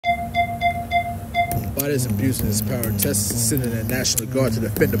Biden's abusing his power. Texas is sending a National Guard to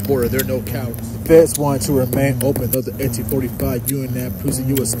defend the border. They're no cowards. The feds want to remain open, though the 1845 UN Act proves the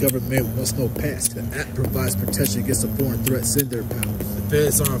U.S. government wants no past. The act provides protection against the foreign threats in their powers. The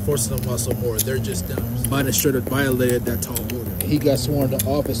feds aren't forcing them muscle more. They're just dummies. Biden straight up violated that tall order. He got sworn into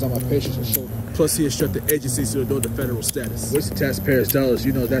office on my patient's shoulder. Plus, he instructed agencies to ignore the federal status. Wasting taxpayers' dollars,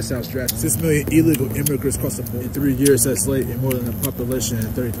 you know that sounds drastic. 6 million illegal immigrants crossed the border in 3 years. That's late and more than the population in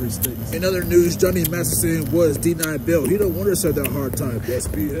 33 states. In other news, Johnny Masterson was denied bail. He don't want to serve that hard time.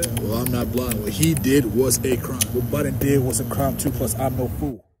 SBL. Well, I'm not blind. What he did was a crime. What Biden did was a crime too. Plus, I'm no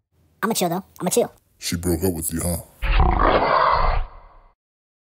fool. I'ma chill though. I'ma chill. She broke up with you, huh?